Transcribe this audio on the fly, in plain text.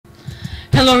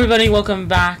Hello everybody, welcome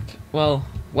back. Well,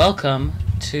 welcome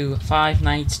to Five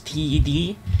Nights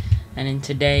TD. And in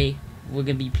today we're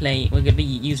gonna be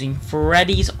using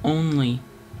Freddy's only.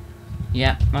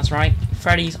 Yeah, that's right,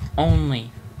 Freddy's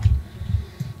only.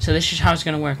 So this is how it's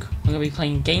gonna work. We're gonna be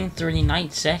playing Game 3,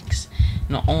 Night 6,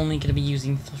 and we're only gonna be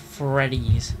using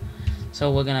Freddy's.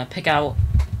 So we're gonna pick out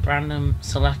random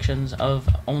selections of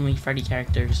only Freddy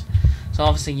characters. So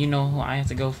obviously you know who I have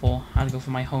to go for. I have to go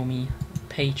for my homie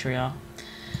Patriot.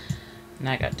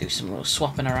 Now I gotta do some little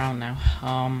swapping around now.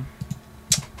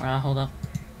 Well, hold up.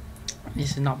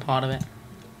 This is not part of it.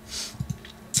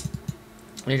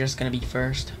 We're just gonna be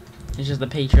first. It's just the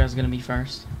Patriot's gonna be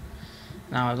first.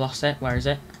 Now I've lost it. Where is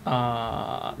it?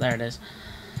 There it is.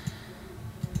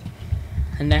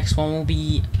 The next one will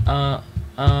be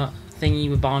thingy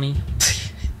with Bonnie.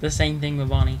 The same thing with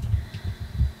Bonnie.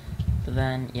 But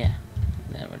then yeah.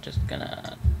 Then we're just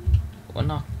gonna we're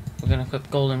gonna equip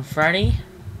Golden Freddy.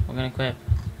 We're gonna equip.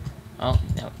 Oh,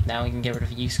 no, now we can get rid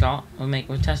of you, Scott.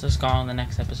 We'll test the Scott on the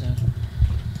next episode.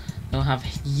 We'll have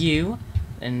you,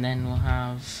 and then we'll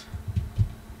have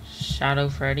Shadow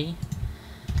Freddy,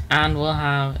 and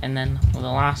then the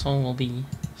last one will be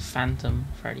Phantom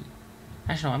Freddy.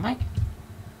 Actually, no,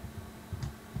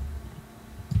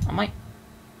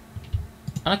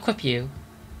 I'll equip you,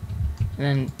 and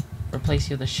then replace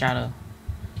you with a Shadow.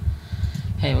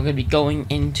 Okay, we're gonna be going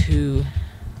into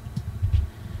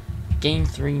Game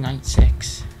 3, Night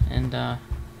 6, and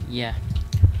yeah.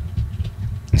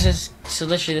 So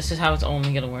literally this is how it's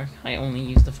only gonna work. I only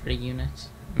use the Freddy units.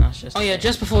 And that's just. Oh yeah,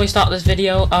 just before we start this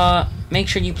video, make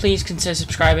sure you please consider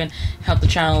subscribing. Help the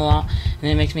channel a lot,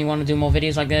 and it makes me want to do more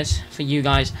videos like this for you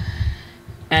guys.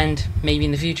 And maybe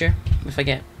in the future, if I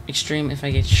get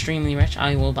extremely rich,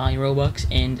 I will buy Robux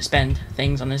and spend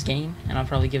things on this game, and I'll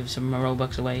probably give some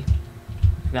Robux away.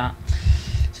 Like that.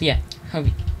 So yeah,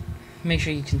 make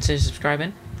sure you consider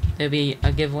subscribing. There'll be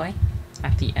a giveaway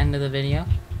at the end of the video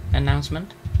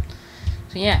announcement.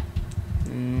 So yeah,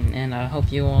 and I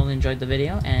hope you all enjoyed the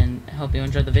video, and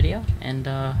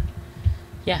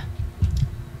yeah,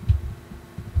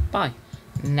 bye.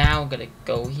 Now I'm gonna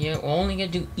go here. We're only gonna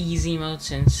do easy mode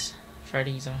since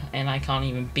Freddy's and I can't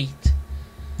even beat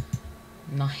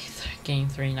Game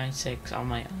 3, Night 6 on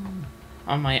my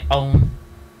own.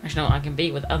 Actually, no, I can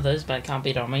beat with others, but I can't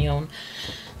beat on my own.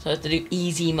 So I have to do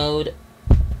easy mode,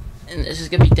 and this is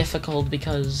gonna be difficult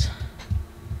because,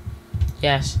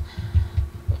 yes,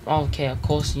 okay, of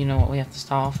course you know what we have to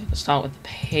start off. We have to start with the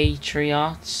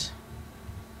Patriots,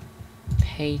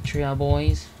 Patriot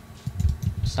boys.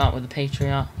 Start with the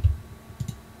Patriot.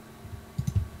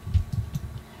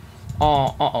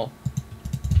 Oh,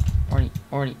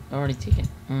 already taken.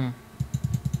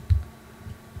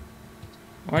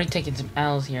 Already taking some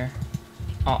L's here.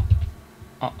 I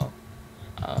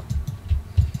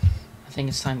think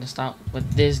it's time to start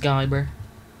with this guy, bro.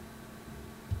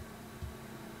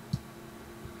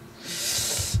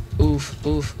 Oof.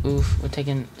 We're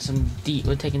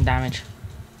taking damage.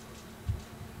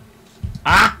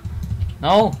 Ah!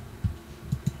 No!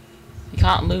 You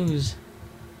can't lose.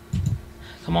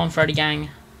 Come on, Freddy gang.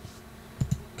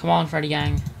 Come on, Freddy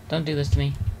gang. Don't do this to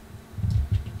me.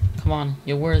 Come on,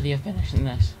 you're worthy of finishing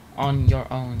this on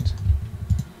your own.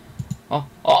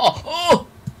 Oh!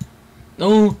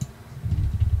 No!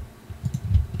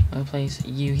 I'll place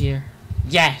you here.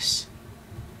 Yes!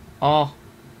 Oh,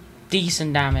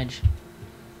 decent damage.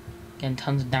 Getting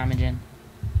tons of damage in.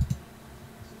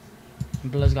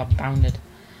 Blood's got bounded.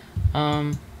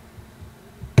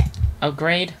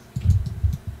 Upgrade.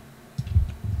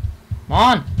 Come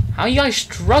on! How are you guys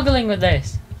struggling with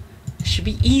this? It should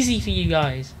be easy for you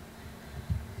guys.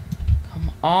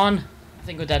 Come on. I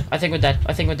think we're dead.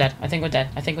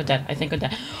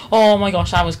 Oh my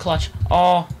gosh, that was clutch.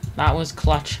 Oh, that was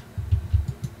clutch.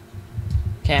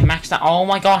 Okay, I maxed that. Oh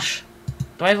my gosh.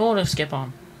 Do I have auto skip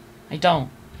on? I don't.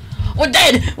 We're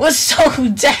dead! We're so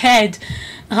dead!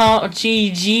 Oh,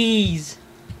 GG's.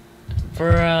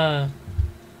 Bruh.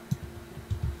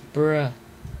 Okay,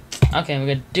 we're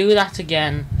gonna do that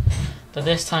again. But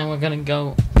this time we're gonna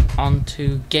go on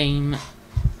to Game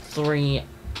 3.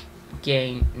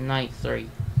 Night 3.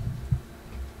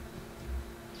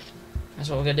 That's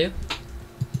what we're gonna do.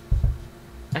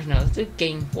 Actually, no, let's do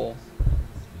Game 4.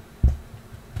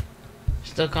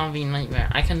 Still can't be Nightmare.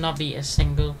 I cannot beat a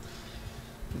single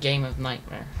game of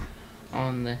Nightmare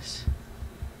on this.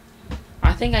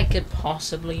 I think I could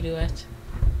possibly do it,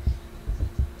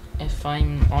 if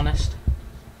I'm honest.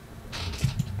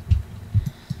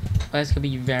 But it's gonna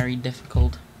be very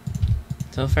difficult.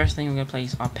 So the first thing we're gonna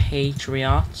place are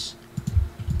Patriots.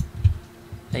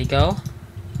 There you go.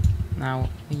 Now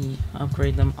we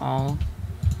upgrade them all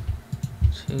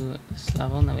to this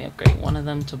level, and then we upgrade one of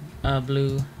them to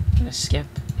blue. I'm gonna skip,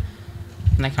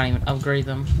 and I can't even upgrade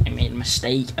them. I made a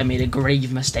mistake. I made a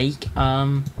grave mistake.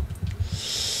 I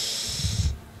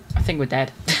think we're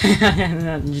dead.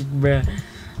 Bruh.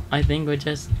 I think we're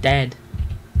just dead.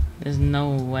 There's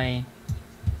no way.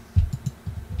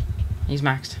 He's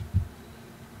maxed.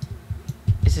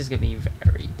 This is gonna be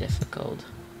very difficult.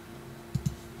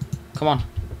 Come on.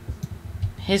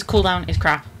 His cooldown is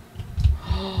crap.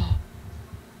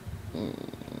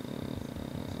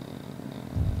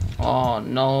 Oh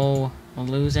no. We're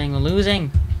losing. We're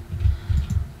losing.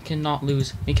 We cannot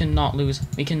lose. We cannot lose.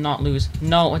 We cannot lose.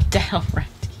 No, what the hell, Freddy?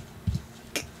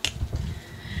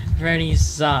 Freddy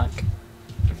suck.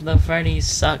 The Freddy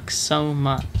sucks so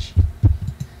much.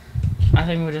 I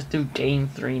think we'll just do game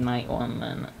 3 night 1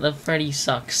 then. The Freddy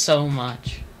sucks so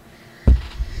much.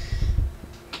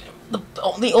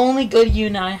 The only good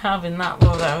unit I have in that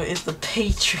loadout is the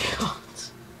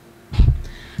Patriots.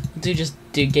 Just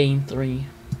do game 3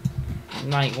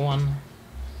 night 1.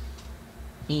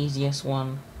 Easiest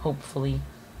one, hopefully.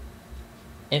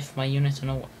 If my units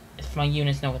know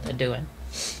what they're doing.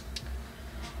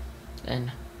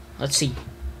 Then let's see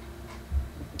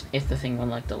if the thing will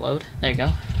like to load. There you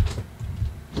go.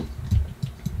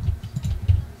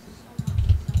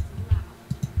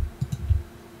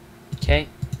 Okay,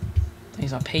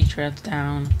 these are Patriots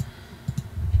down.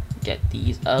 Get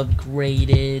these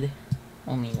upgraded.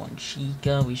 Only one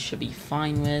Chica. We should be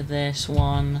fine with this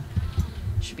one.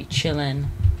 Should be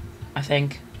chilling, I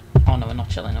think. Oh no, we're not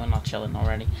chilling. We're not chilling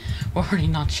already. We're already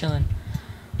not chilling.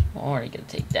 We're already gonna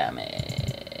take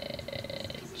damage.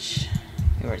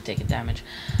 We're already taking damage.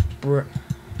 Brr.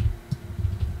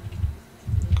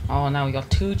 Oh, now we got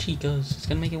 2 Chicas. It's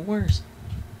gonna make it worse.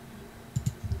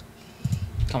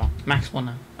 Come on, max one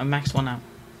now. I maxed one out.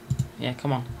 Yeah,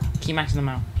 come on. Keep maxing them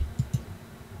out.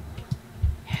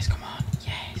 Yes, come on.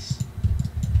 Yes.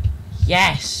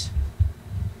 Yes.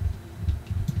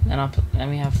 Then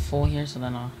we have 4 here, so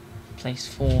then I'll place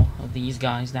 4 of these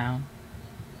guys down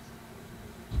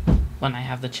when I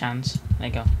have the chance. There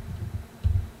you go.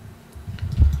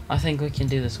 I think we can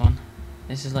do this one.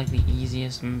 This is like the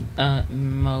easiest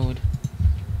mode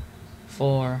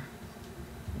for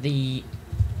the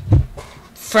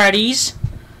Freddy's.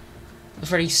 The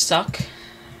Freddy's suck.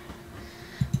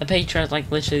 The Patriot's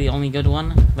like literally the only good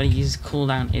one, but his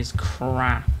cooldown is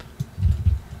crap.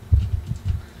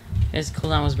 If his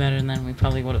cooldown was better, then we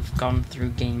probably would have gone through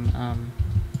game.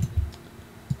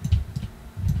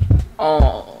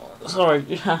 Oh, sorry,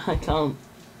 I can't.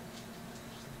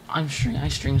 I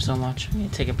stream so much. I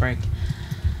need to take a break.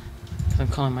 I'm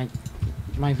calling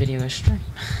my video a stream.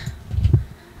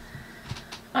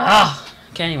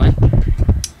 Okay, anyway.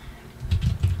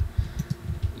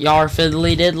 Yar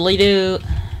fiddly diddly doo.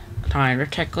 Trying to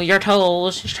tickle your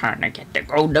toes. He's trying to get the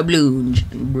gold doubloons.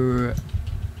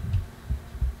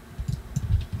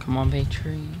 Come on,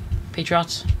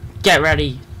 Patriots. Get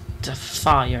ready to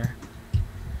fire.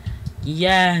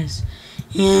 Yes.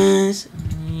 Yes.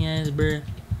 Yes, bruh.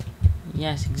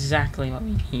 Yes, exactly what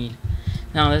we need.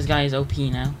 Now, this guy is OP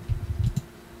now.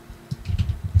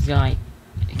 This guy,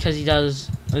 because he does,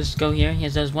 let's go here, he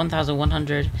does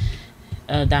 1,100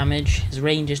 damage, his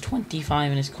range is 25,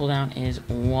 and his cooldown is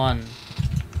 1.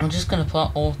 I'm just going to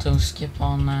put auto skip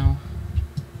on now,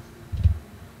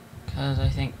 because I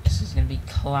think this is going to be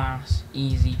class,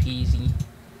 easy peasy.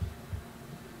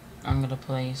 I'm going to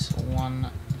place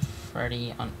 1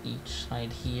 Freddy on each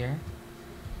side here,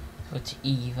 so it's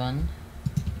even.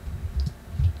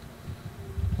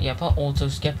 Yeah, put auto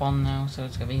skip on now, so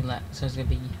it's gonna be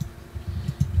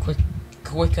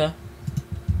quicker.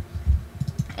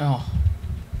 Oh,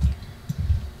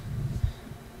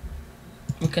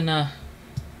 we're gonna,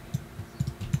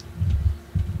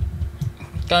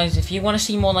 guys. If you want to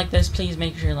see more like this, please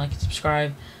make sure you like and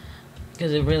subscribe,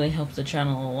 because it really helps the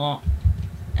channel a lot,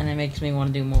 and it makes me want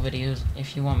to do more videos.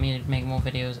 If you want me to make more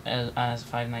videos as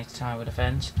Five Nights Tower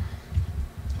Defense,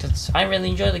 because I really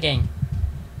enjoy the game.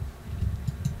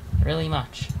 Really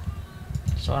much,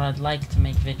 so I'd like to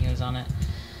make videos on it,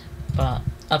 but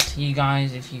up to you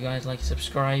guys. If you guys like to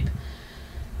subscribe,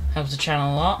 helps the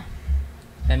channel a lot,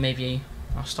 then maybe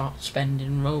I'll start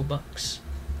spending Robux.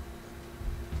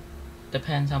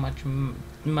 Depends how much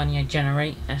money I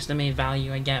generate, estimated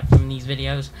value I get from these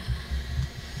videos.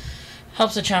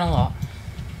 Helps the channel a lot.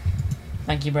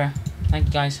 Thank you, bro. Thank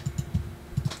you, guys.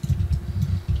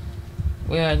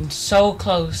 We're so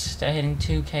close to hitting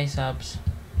 2K subs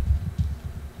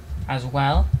as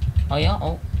well. Oh yeah,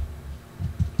 oh.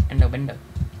 Bendo.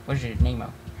 What's your name?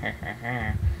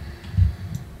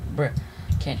 Bruh.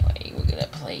 Okay, anyway, we're gonna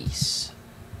place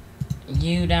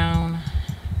you down.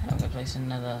 place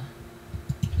another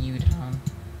U down.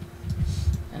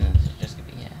 And then this is just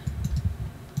gonna be here.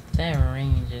 Their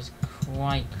range is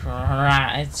quite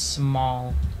it's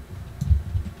small.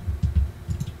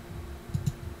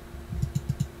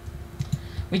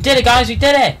 We did it, guys, we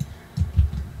did it!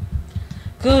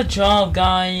 Good job,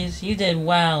 guys, you did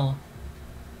well.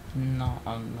 Not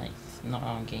on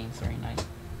game 3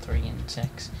 and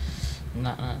 6.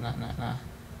 Nah.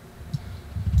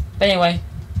 But anyway,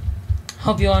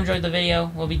 hope you all enjoyed the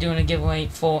video. We'll be doing a giveaway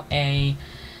for a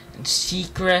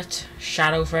secret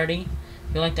Shadow Freddy.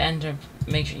 If you'd like to enter,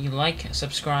 make sure you like,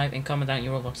 subscribe, and comment down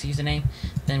your Roblox username.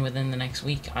 Then within the next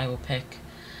week, I will pick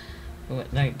I'll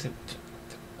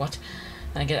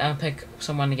pick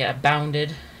someone to get a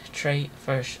bounded trait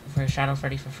for Shadow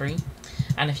Freddy for free.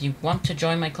 And if you want to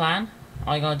join my clan,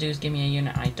 all you gotta do is give me a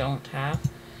unit I don't have.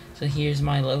 So here's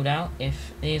my loadout.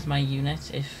 Here's my unit.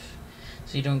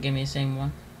 So you don't give me the same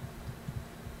one.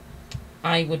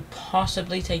 I would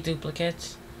possibly take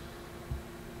duplicates.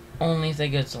 Only if they're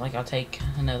good. So like I'll take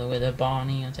another Wither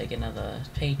Barney. I'll take another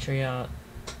Patriot.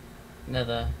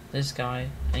 Another this guy.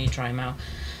 I need to try him out.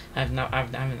 I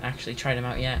haven't actually tried him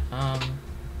out yet.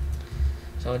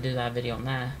 So I'll do that video on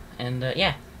that. And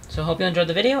yeah. So hope you enjoyed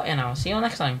the video, and I'll see you all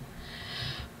next time.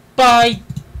 Bye.